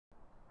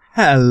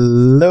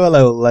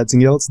Hello, lads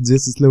and girls,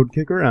 this is Lord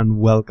Kicker,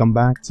 and welcome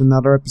back to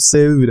another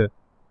episode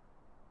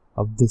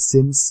of The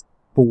Sims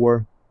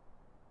 4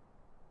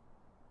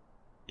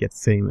 Get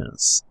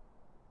Famous.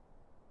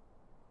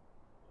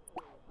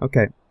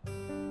 Okay,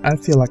 I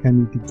feel like I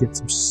need to get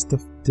some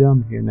stuff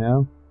done here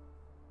now.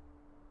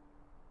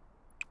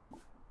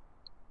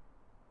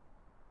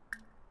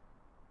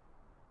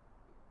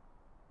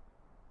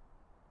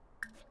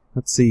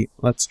 Let's see,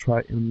 let's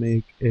try and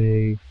make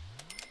a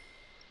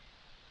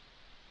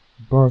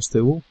bar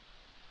stool.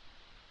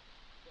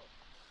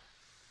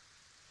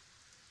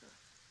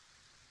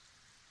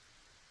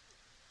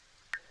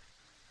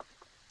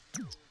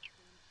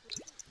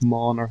 Come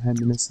on, our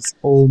handiness is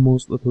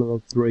almost at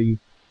level 3.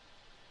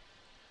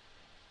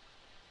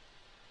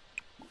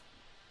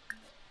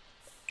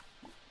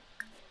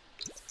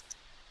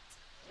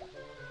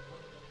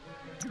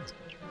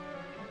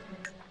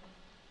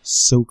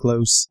 So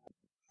close.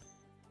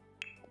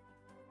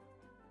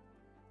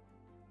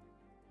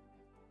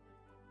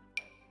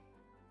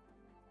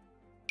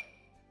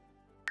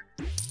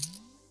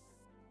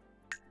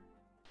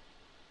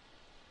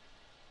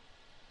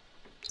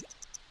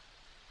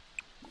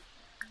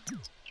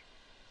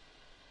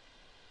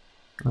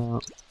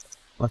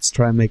 Let's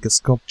try and make a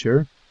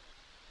sculpture.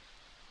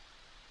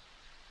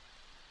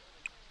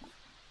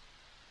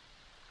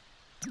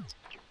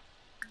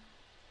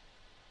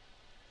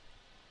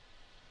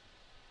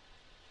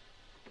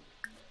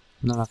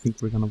 Now I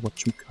think we're gonna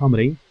watch some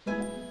comedy.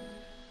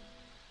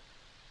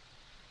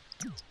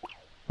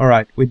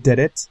 Alright, we did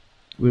it.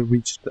 We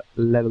reached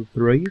level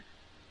 3.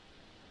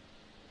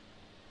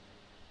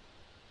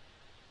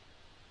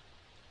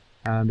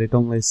 And it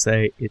only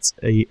say it's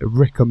a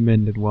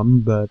recommended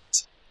one,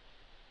 but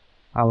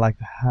I like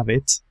to have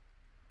it.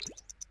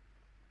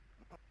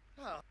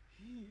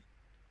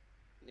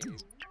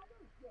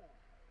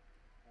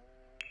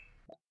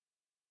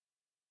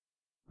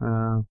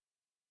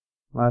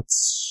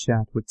 Let's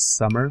chat with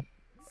Summer.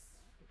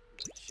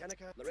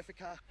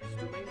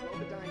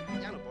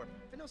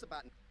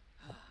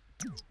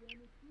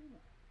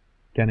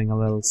 Getting a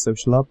little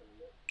social up.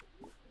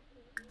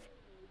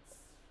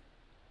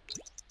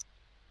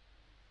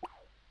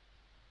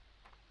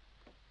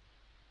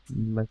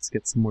 Let's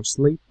get some more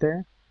sleep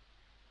there.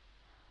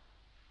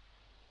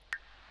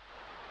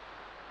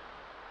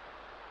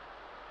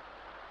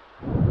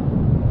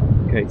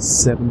 Okay,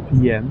 7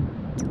 PM.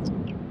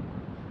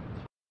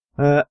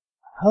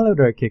 Hello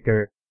there,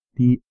 Kicker.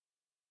 The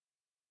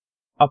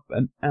Up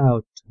and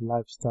Out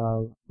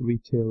lifestyle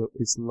retailer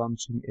is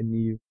launching a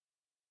new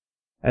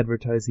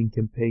advertising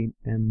campaign,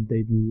 and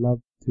they'd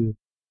love to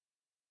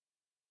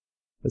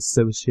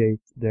associate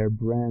their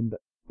brand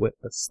with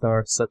a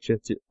star such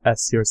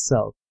as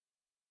yourself.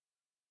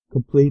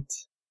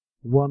 Complete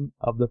one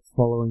of the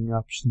following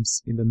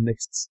options in the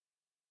next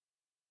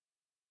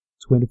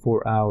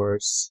 24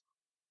 hours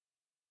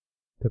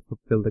to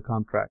fulfill the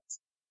contract.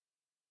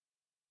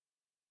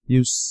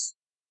 Use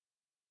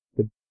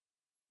the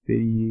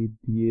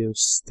video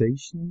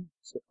station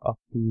to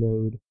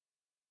upload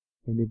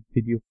any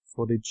video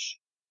footage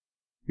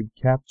you've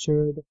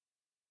captured,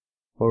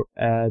 or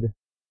add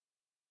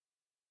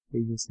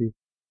agency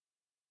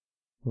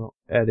will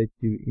edit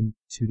you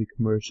into the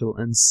commercial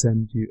and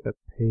send you a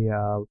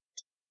payout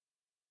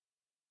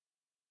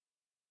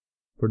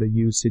for the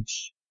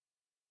usage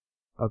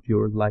of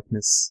your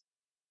likeness.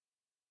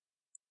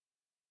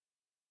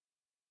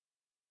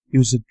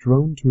 Use a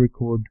drone to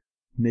record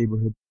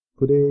neighborhood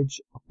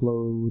footage.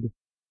 Upload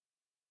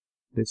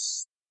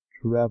this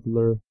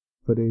traveler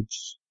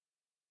footage,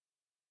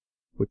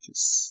 which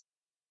is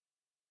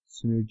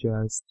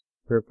synergized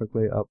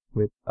perfectly up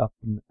with Up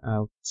and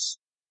Out's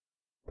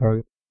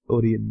target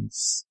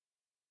audience,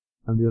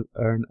 and you'll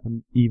earn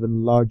an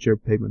even larger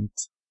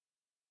payment.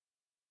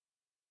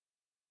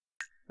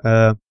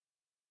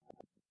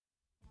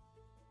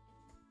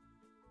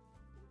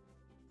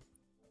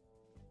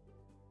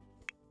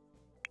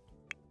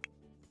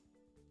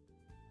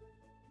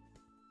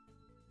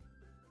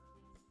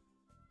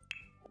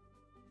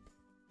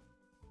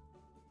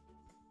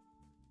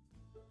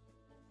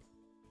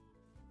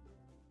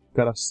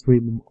 Gotta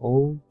stream them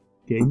all.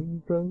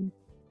 Gaming drone?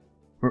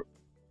 Or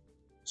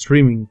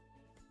streaming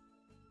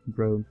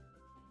drone.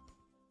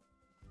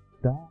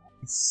 That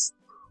is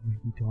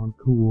pretty darn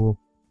cool.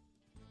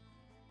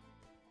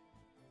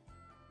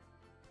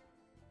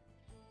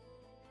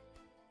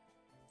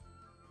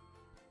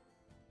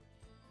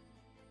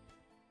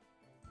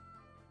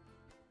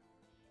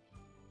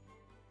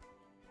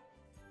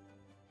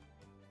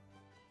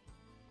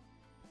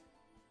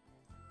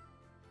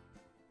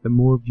 The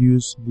more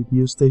views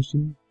video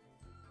station,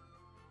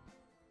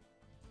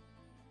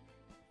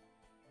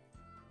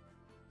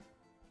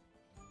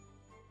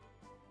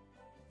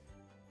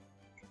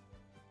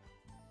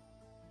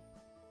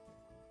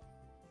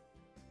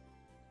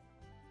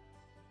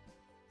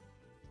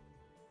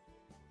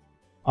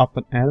 Up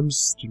and Adam's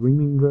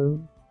streaming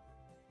drone.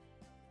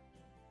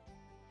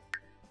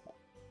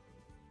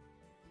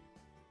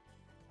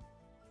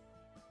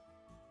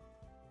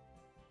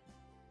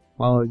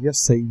 well, I'll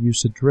just say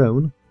use a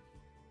drone.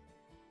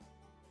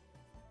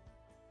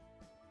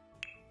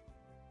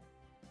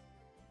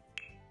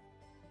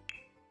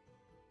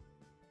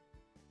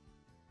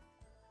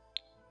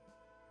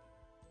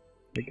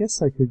 I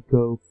guess I could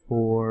go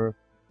for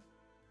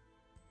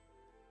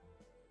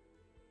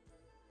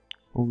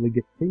only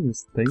Get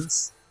Famous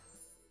things.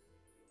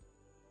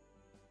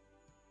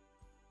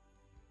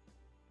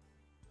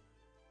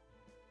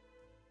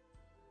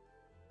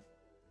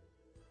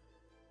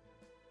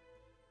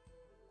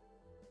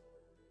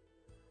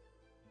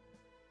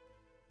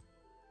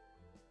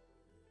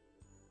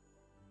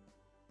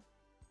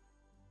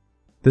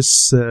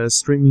 This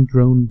streaming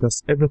drone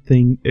does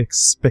everything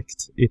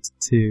expect it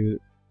to.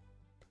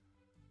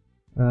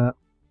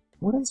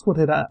 What else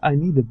would I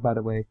needed, by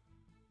the way?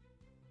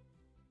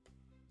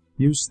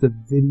 Use the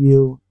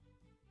video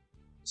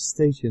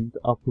station to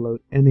upload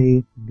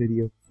any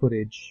video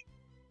footage.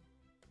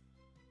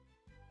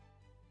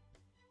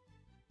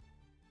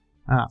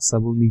 So I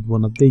will need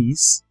one of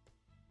these.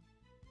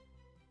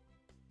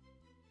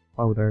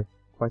 Oh, they're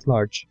quite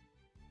large.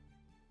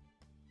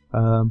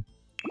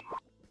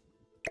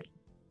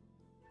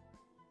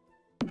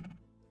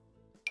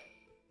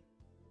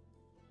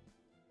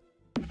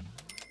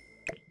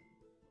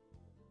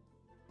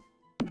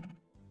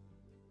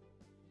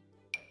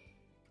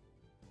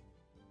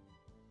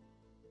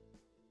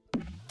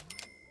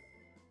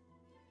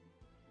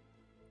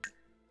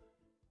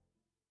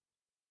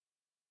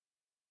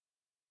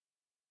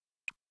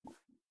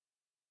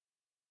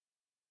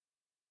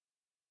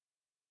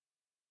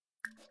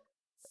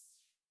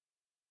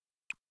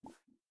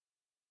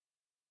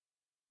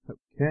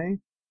 Okay.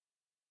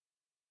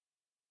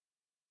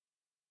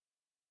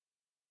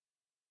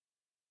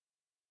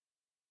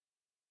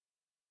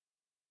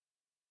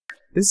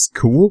 This is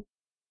cool.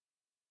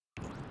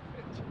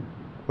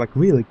 Like,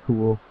 really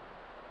cool.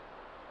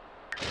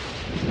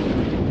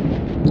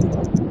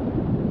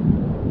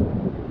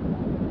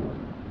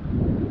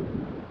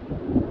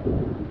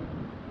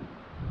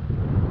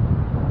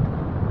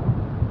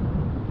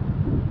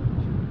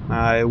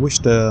 I wish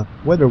the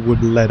weather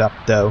would let up,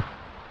 though.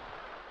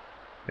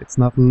 It's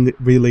not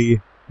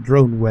really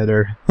drone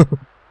weather.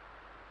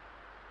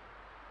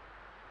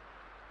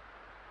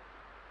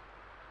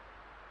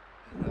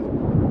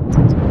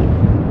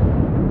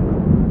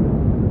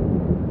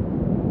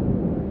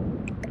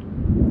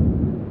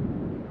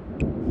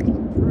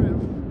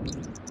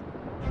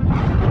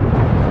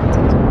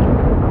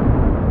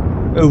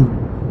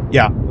 Oh,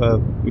 yeah,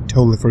 we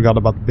totally forgot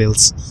about the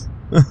bills.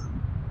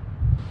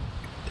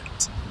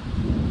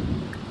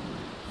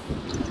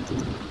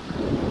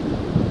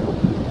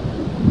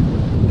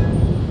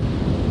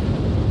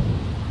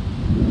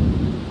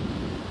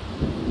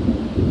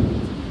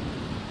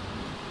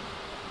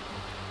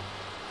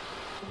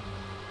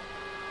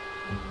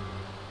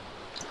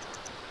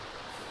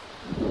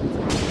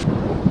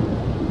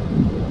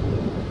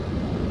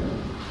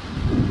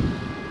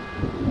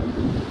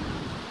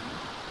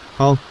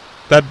 Well,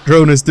 that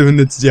drone is doing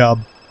its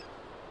job.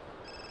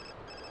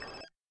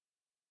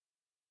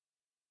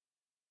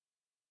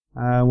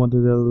 I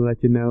wanted to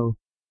let you know,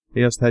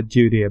 I just had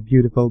Judy, a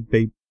beautiful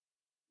baby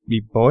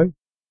boy.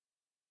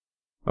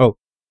 Oh,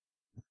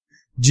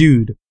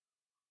 Jude,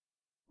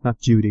 not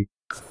Judy.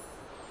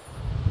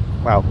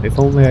 Wow, if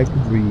only I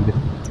could read.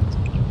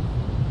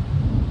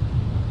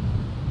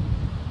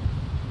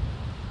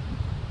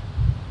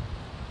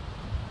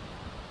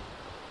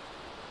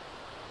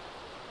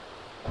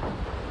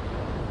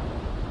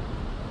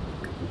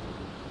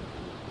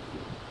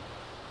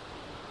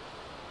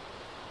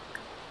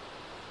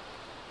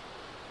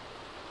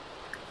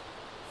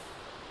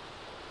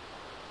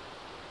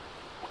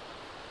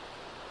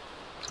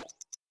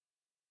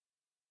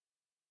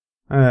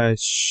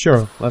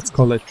 Sure, let's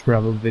call it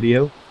travel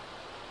video.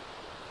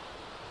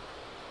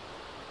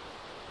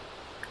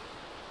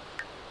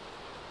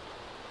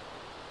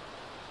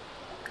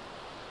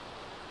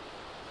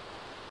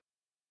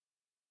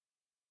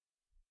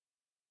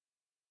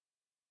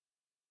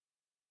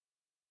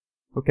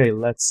 Okay,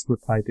 let's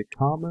reply to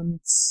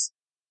comments.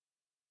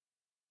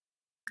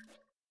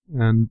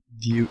 And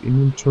view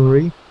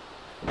inventory.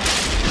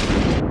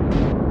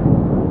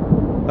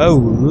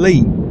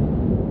 Holy!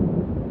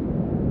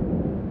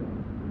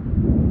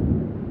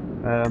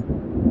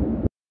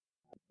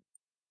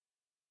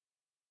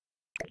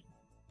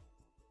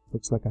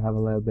 Looks like I have a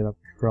little bit of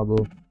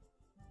trouble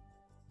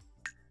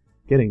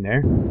getting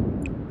there.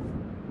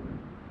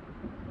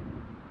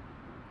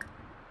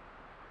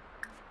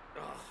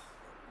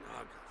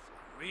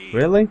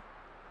 Really?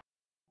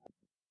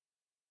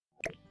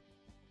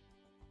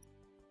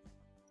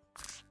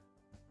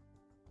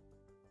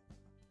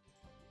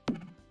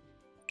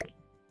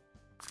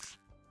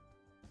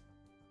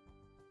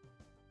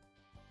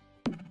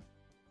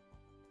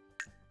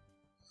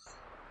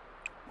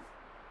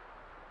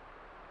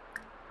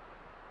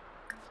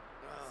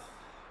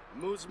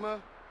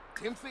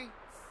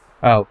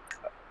 Oh.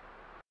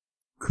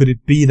 Could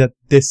it be that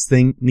this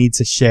thing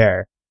needs a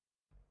share?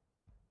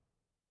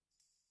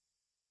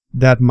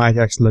 That might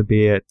actually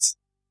be it.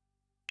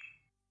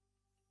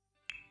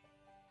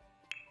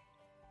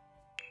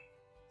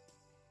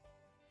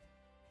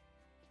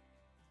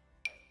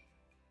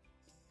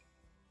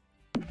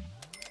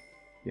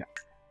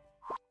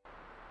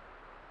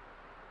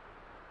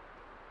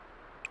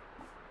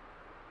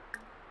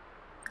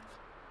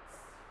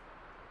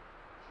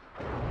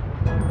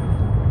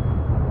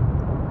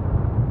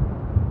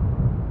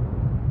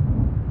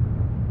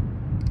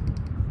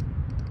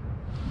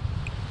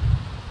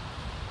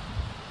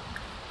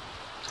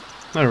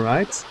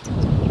 Alright.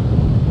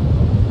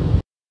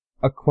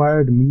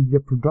 Acquired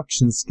media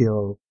production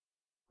skill.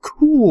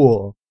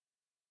 Cool!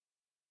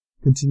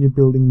 Continue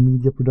building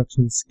media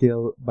production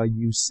skill by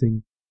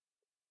using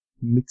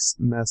Mix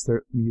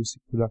Master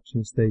Music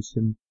Production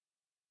Station.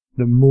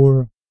 The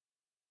more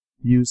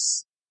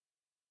use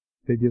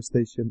video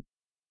station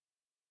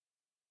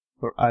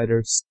or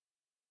either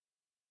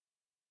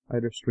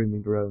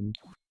streaming drone.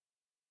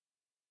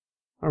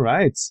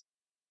 Alright.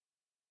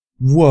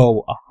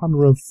 Whoa,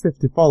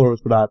 150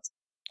 followers for that.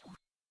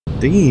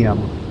 Damn.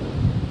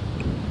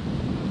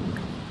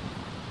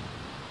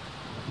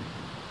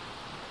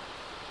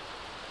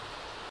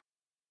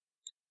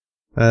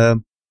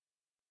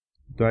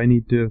 Do I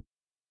need to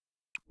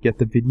get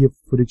the video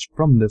footage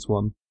from this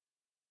one?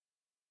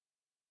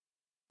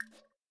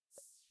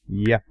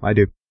 Yeah, I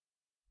do.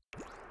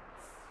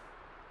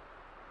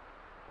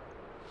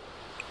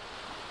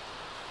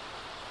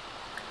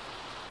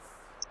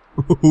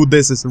 Ooh,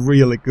 this is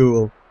really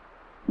cool.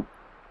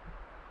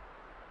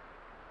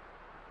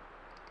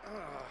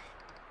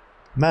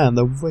 Man,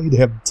 the way they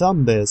have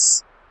done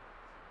this.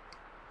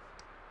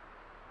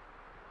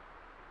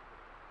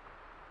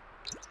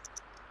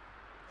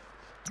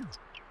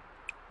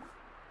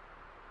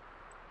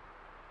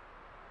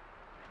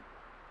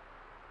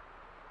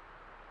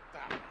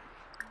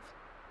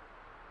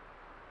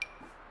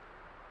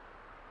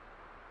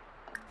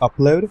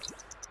 Upload.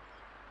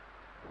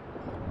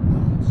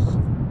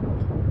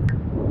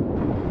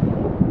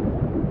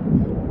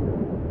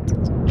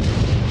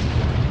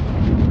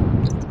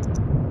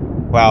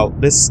 Wow,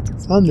 this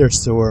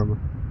thunderstorm.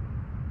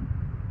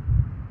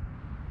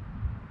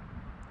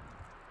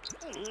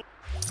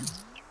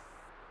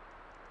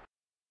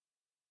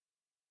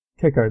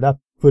 Kicker, that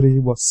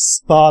footage was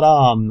spot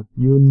on.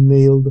 You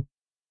nailed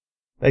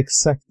the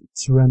exact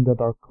trend that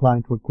our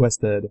client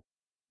requested.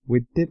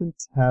 We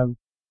didn't have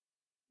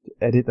to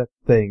edit a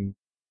thing.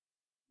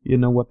 You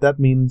know what that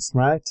means,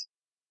 right?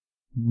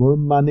 More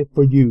money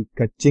for you.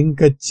 Ka-ching,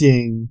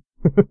 ka-ching.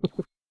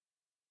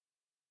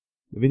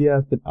 The video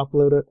has been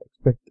uploaded.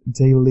 Expect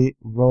daily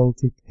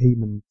royalty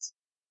payment.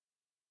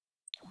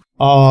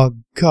 Oh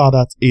god,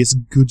 that is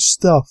good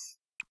stuff.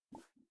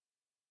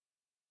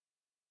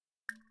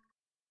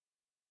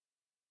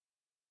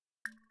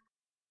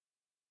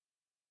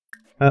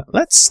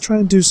 Let's try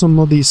and do some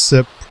of these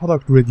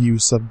product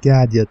reviews of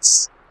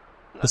gadgets.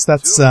 Because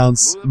that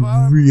sounds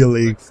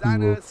really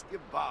cool.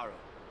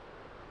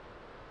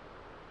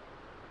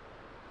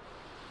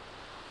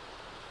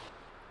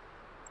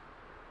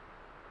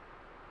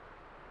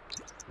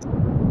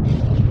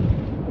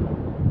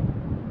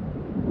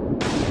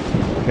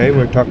 Okay,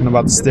 we're talking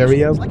about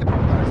stereo.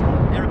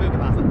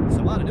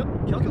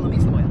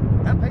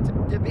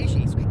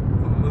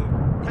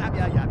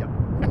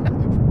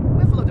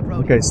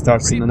 Okay,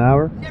 starts in an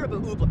hour.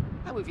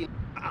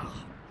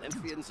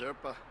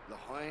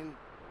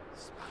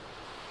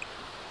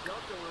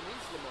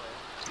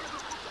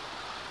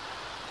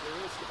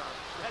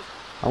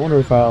 I wonder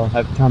if I'll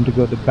have time to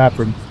go to the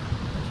bathroom.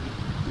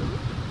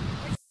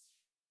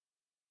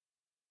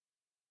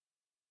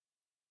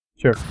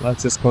 Sure,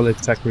 let's just call it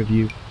tech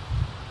review.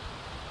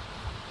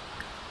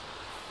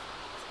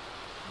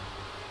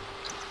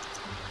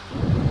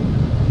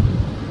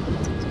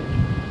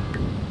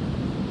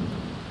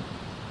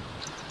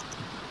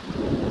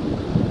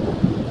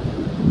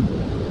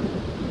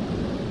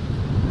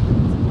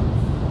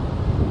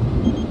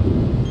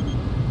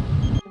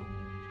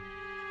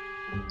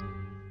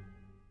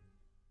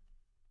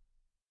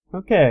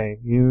 Okay,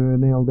 you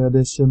nailed the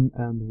audition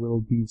and will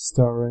be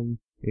starring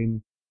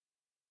in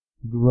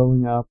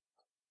Growing Up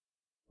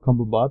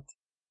Combo Bottom?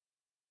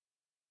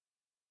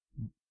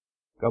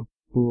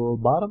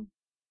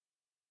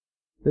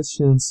 This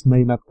chance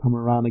may not come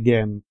around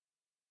again.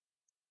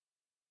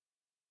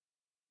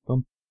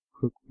 Don't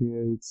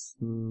procreate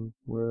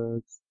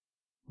words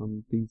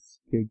on these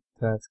gig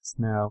tasks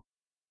now.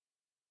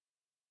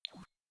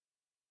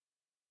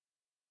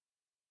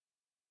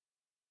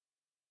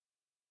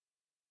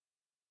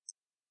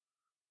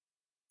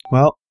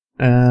 Well,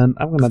 and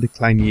I'm gonna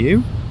decline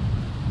you.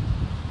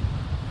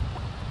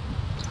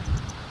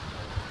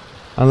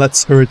 And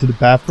let's hurry to the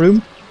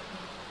bathroom,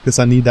 because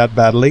I need that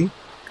badly.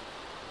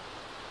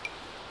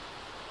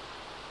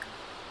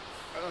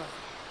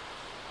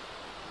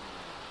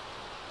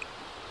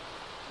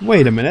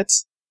 Wait a minute.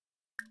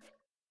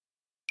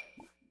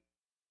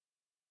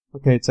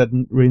 Okay, it said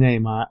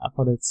rename. I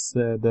thought it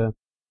said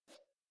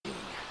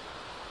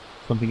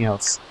something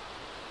else.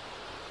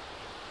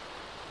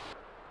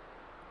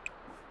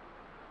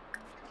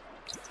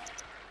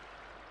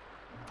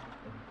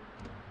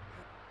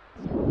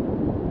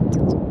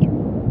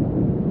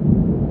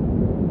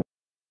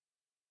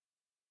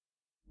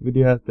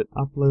 Video has been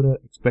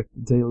uploaded.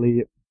 Expect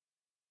daily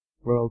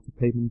royalty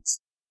payments.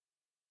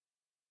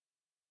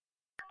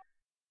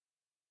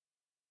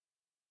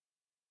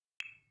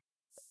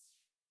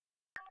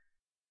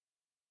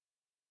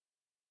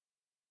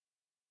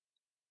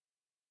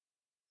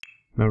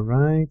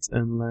 Alright,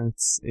 and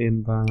let's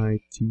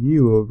invite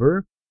you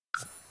over.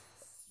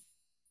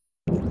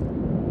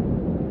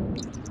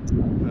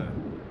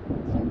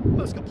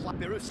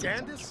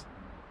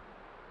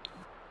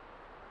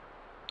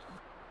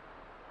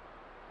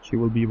 She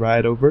will be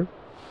right over.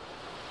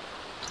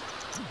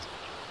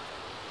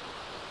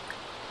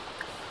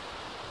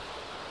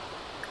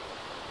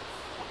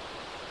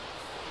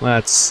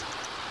 Let's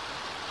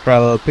try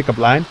a little pickup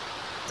line.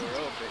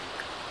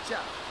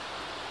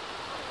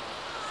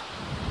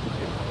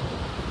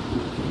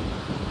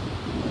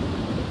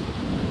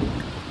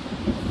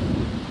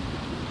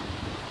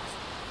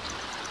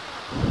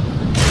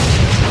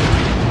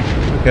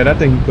 Okay, that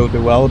didn't go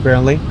too well,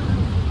 apparently.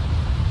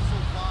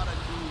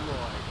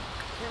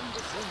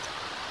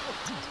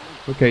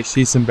 Okay,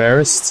 she's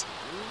embarrassed.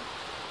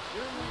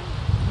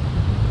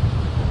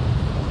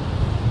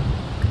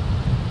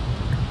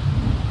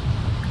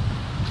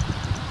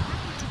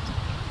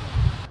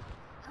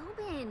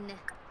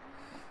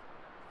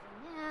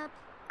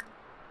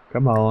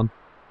 Come on.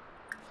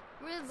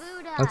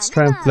 Let's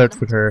try and flirt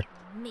with her.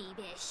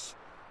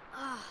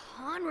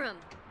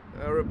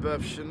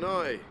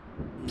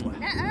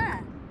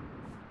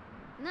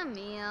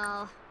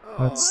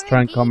 Let's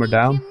try and calm her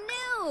down.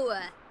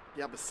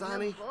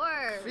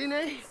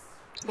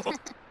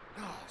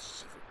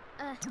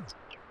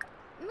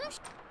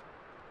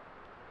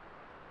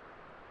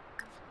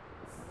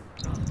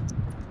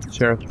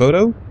 Share a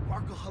photo.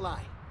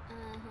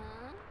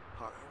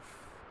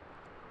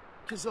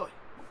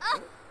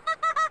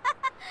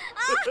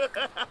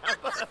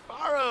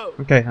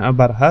 Okay, how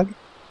about a hug?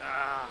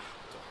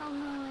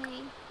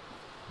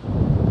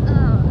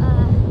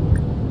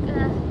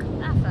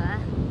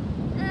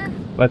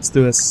 Let's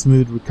do a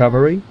smooth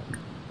recovery.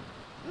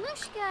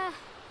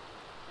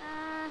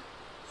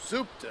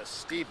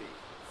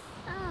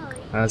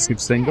 Skip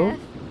single.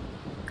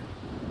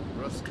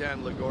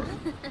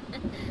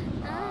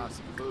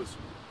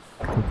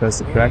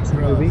 Confess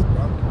attraction movie.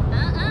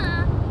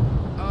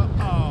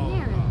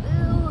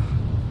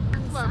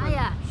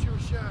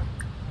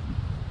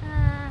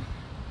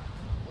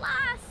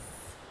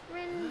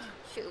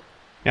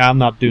 Yeah, I'm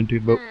not doing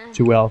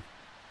too well.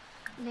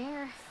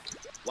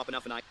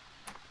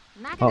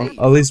 Well,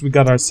 at least we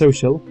got our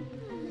social.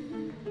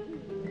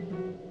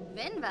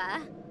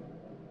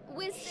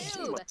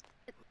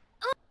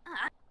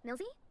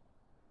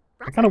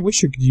 I kind of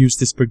wish you could use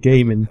this per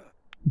game and...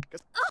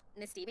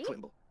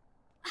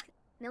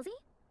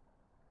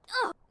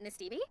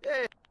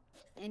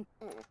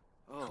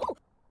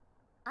 Uh-huh.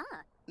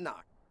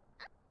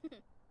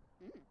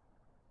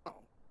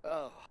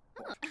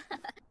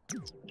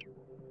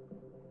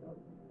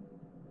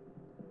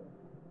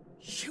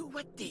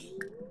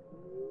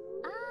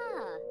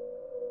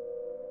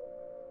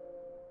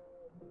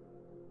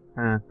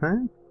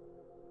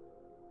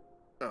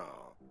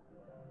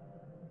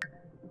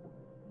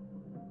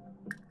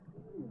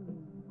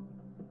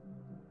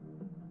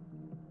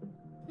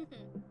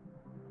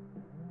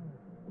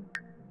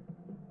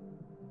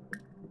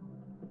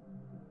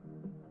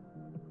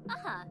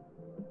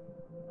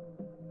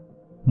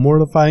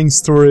 Mortifying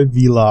story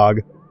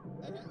vlog.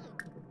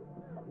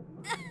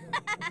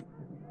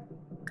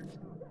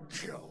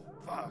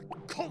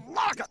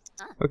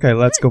 Okay,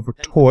 let's go for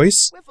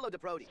toys.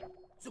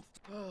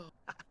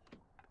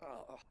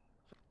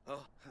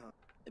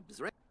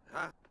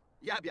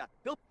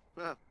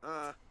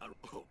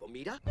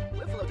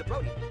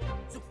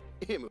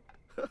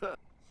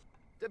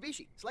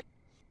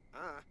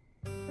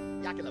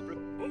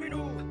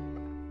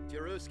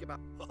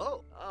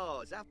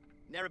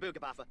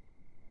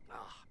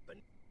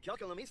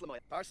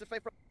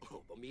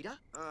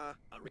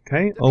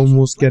 Okay,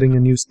 almost getting a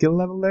new skill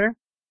level there.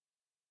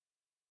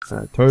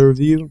 Toy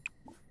review.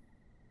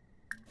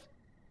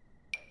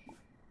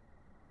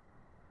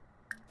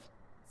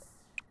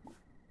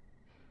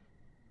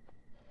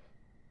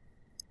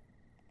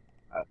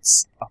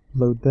 Let's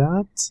upload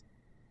that.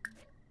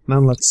 Now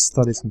let's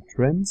study some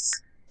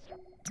trends.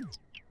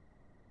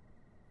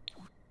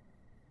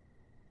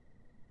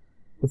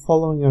 The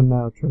following are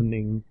now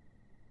trending.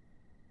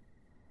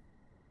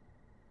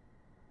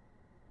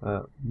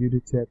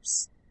 Beauty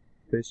tips,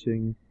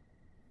 fishing,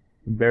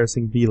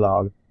 embarrassing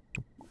vlog.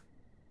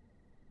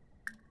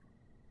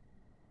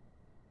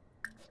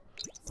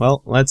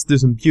 Well, let's do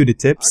some beauty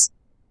tips.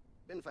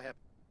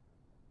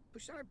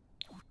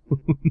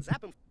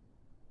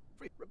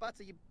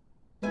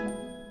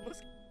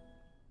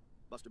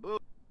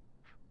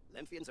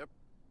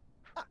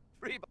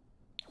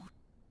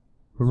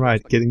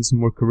 Alright, getting some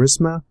more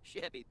charisma.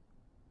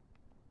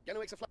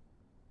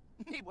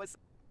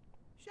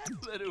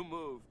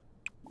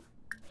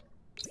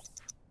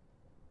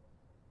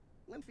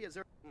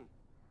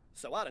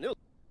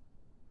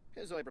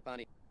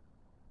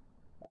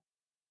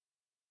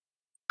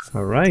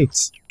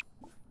 Alright.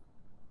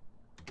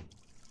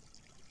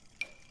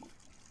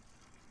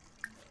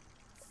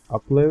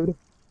 Upload.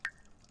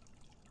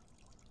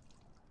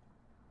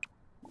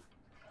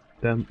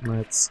 Then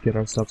let's get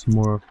ourselves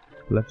more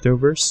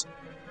leftovers.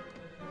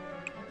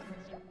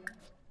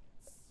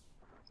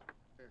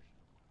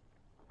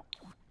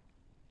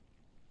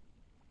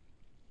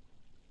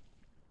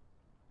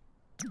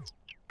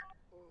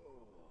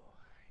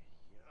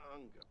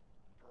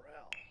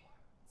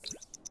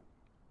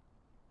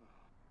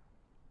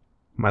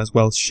 Might as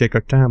well check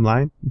our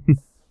timeline.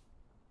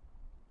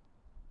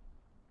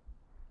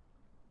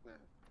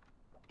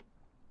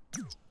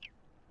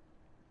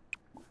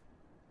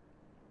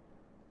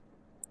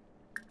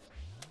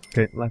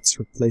 Okay, let's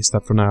replace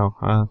that for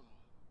now.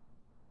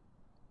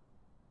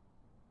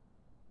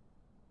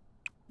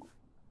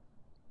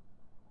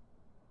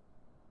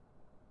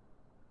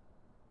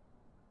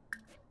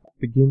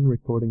 Begin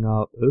recording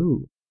out.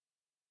 Ooh.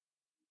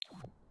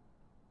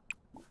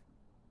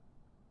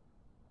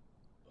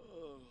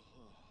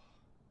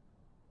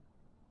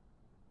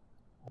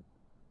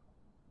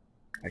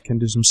 I can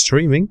do some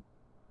streaming.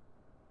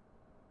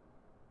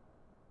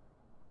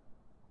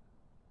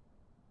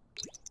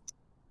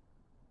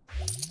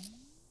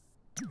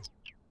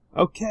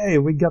 Okay,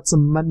 we got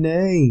some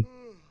money.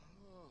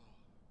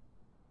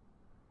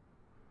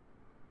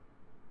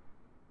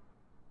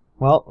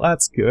 Well,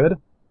 that's good.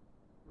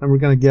 And we're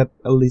gonna get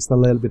at least a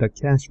little bit of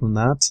cash from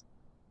that.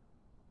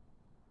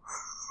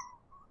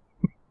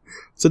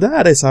 So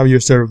that is how you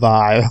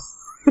survive.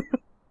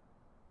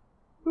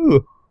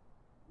 Ooh,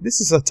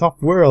 this is a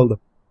tough world.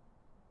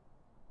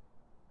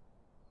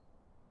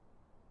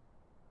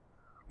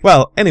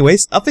 Well,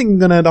 anyways, I think I'm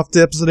gonna end off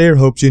the episode here.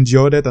 Hope you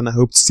enjoyed it, and I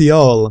hope to see you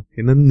all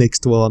in the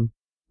next one.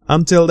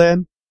 Until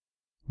then,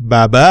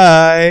 bye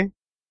bye!